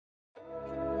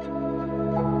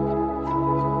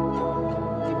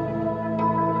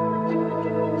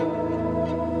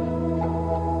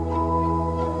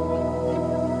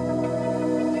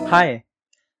Hi,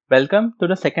 welcome to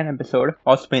the second episode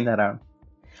of Spin Around.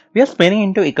 We are spinning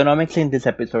into economics in this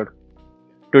episode.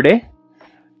 Today,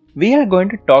 we are going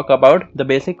to talk about the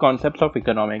basic concepts of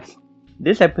economics.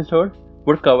 This episode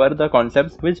would cover the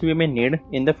concepts which we may need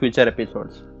in the future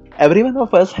episodes. Every one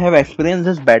of us have experienced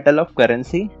this battle of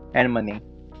currency and money.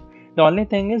 The only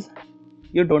thing is,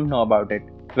 you don't know about it.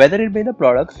 Whether it be the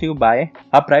products you buy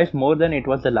are priced more than it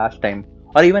was the last time,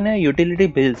 or even your utility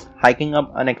bills hiking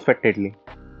up unexpectedly.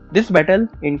 This battle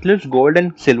includes gold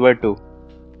and silver too.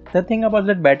 The thing about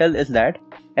that battle is that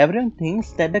everyone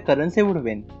thinks that the currency would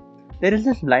win. There is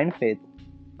this blind faith.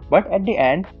 But at the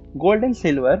end, gold and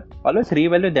silver always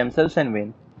revalue themselves and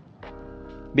win.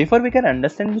 Before we can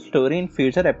understand the story in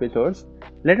future episodes,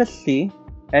 let us see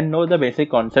and know the basic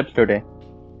concepts today.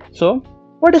 So,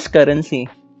 what is currency?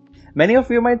 Many of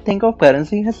you might think of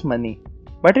currency as money,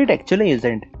 but it actually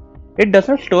isn't. It does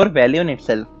not store value in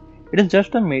itself. It is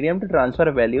just a medium to transfer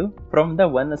value from the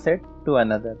one asset to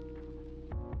another.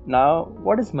 Now,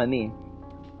 what is money?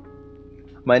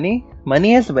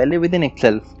 Money has value within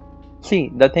itself.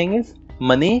 See, the thing is,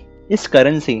 money is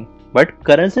currency, but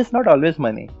currency is not always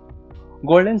money.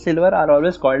 Gold and silver are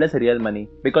always called as real money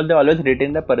because they always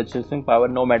retain the purchasing power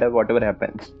no matter whatever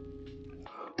happens.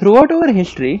 Throughout our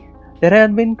history, there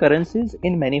have been currencies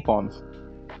in many forms.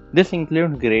 This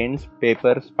includes grains,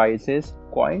 paper, spices,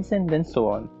 coins, and then so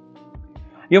on.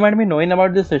 You might be knowing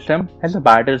about this system as a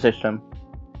barter system.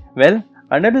 Well,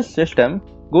 under this system,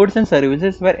 goods and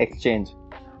services were exchanged.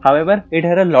 However, it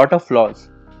had a lot of flaws.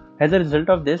 As a result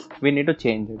of this, we need to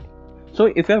change it.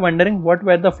 So, if you are wondering what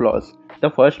were the flaws, the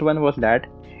first one was that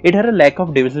it had a lack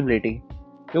of divisibility.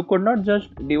 You could not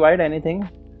just divide anything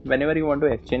whenever you want to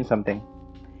exchange something.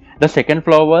 The second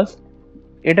flaw was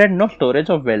it had no storage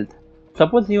of wealth.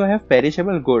 Suppose you have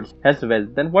perishable goods as wealth,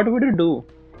 then what would you do?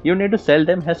 You need to sell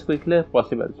them as quickly as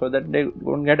possible so that they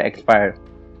don't get expired.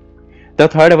 The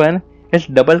third one is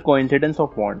double coincidence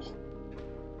of wants.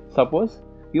 Suppose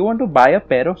you want to buy a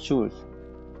pair of shoes.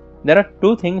 There are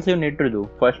two things you need to do.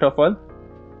 First of all,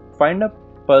 find a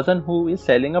person who is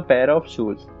selling a pair of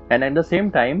shoes, and at the same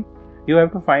time, you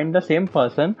have to find the same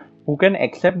person who can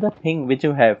accept the thing which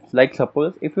you have. Like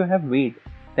suppose if you have wheat,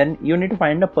 then you need to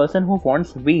find a person who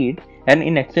wants wheat, and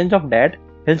in exchange of that,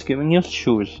 he's giving you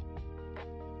shoes.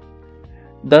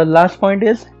 The last point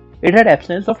is it had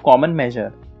absence of common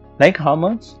measure, like how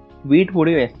much wheat would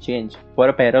you exchange for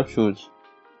a pair of shoes.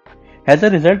 As a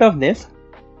result of this,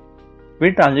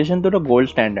 we transition to the gold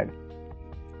standard.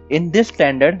 In this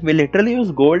standard, we literally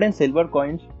use gold and silver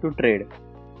coins to trade.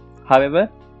 However,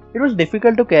 it was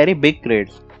difficult to carry big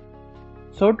crates.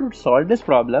 So to solve this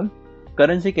problem,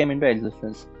 currency came into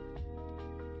existence.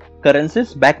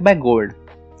 Currencies backed by gold.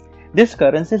 These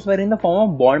currencies were in the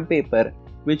form of bond paper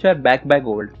which were backed by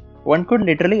gold. One could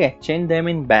literally exchange them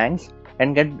in banks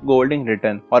and get gold in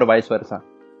return, or vice versa.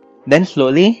 Then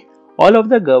slowly, all of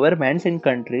the governments in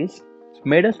countries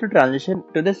made us to transition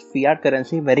to this fiat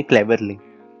currency very cleverly.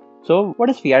 So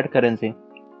what is fiat currency?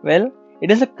 Well,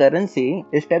 it is a currency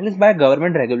established by a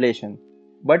government regulation,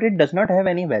 but it does not have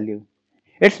any value.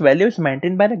 Its value is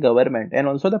maintained by the government, and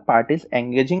also the parties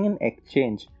engaging in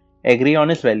exchange agree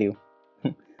on its value.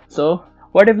 So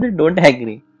what if they don't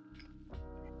agree?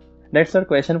 That's our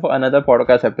question for another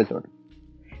podcast episode.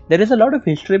 There is a lot of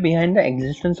history behind the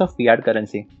existence of fiat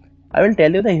currency. I will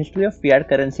tell you the history of fiat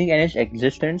currency and its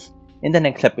existence in the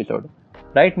next episode.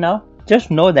 Right now, just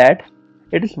know that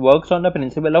it works on the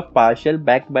principle of partial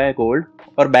backed by gold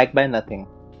or backed by nothing.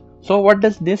 So what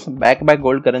does this backed by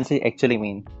gold currency actually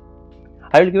mean?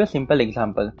 I will give a simple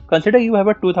example. Consider you have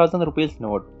a 2000 rupees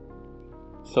note.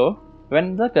 So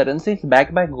when the currency is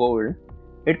backed by gold,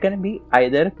 it can be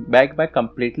either backed by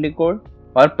completely gold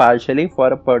or partially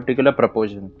for a particular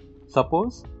proportion.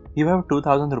 Suppose you have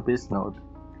 2000 rupees note.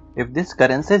 If this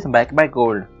currency is backed by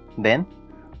gold, then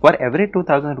for every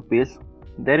 2000 rupees,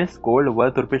 there is gold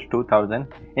worth rupees 2000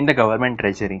 in the government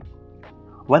treasury.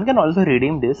 One can also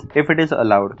redeem this if it is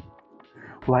allowed.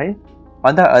 While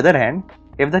on the other hand,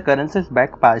 if the currency is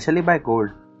backed partially by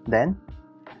gold, then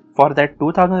for that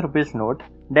 2000 rupees note,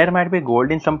 there might be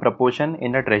gold in some proportion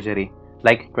in the treasury,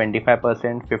 like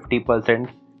 25%, 50%,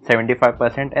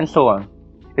 75% and so on.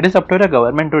 It is up to the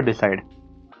government to decide.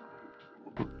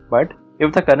 But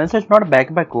if the currency is not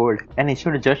backed by gold and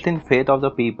issued just in faith of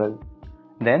the people,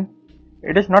 then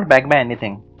it is not backed by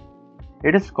anything.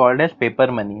 It is called as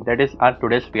paper money, that is our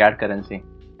today's fiat currency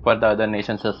for the other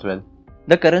nations as well.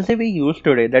 The currency we use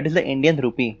today, that is the Indian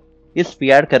rupee, is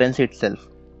fiat currency itself.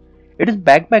 It is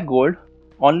backed by gold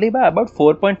only by about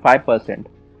 4.5%.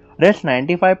 Rest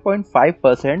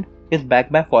 95.5% is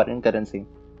backed by foreign currency.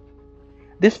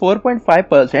 This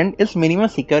 4.5% is minimum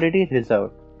security reserve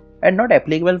and not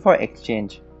applicable for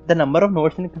exchange. The number of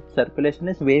notes in circulation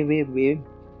is way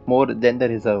more than the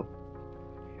reserve.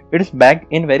 It is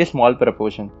backed in very small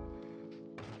proportion.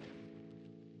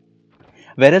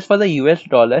 Whereas for the US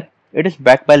dollar, it is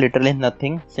backed by literally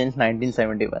nothing since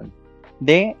 1971.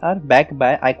 They are backed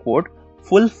by, I quote,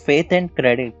 full faith and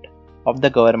credit of the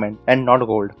government and not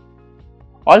gold.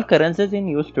 All currencies in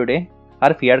use today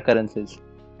are fiat currencies.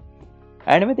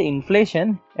 And with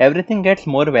inflation, everything gets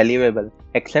more valuable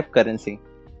except currency.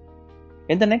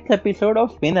 In the next episode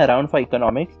of Spin Around for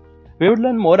Economics, we would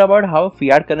learn more about how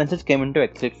fiat currencies came into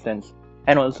existence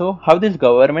and also how this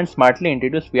government smartly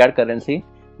introduced fiat currency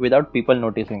without people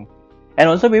noticing. And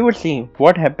also we would see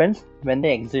what happens when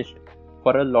they exist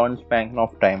for a long span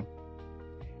of time.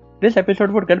 This episode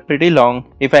would get pretty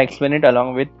long if I explain it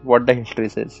along with what the history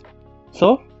says.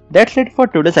 So that's it for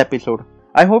today's episode.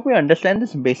 I hope you understand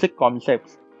these basic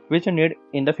concepts which you need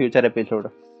in the future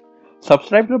episode.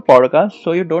 Subscribe to the podcast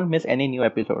so you don't miss any new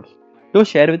episodes. Do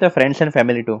share with your friends and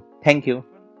family too. Thank you.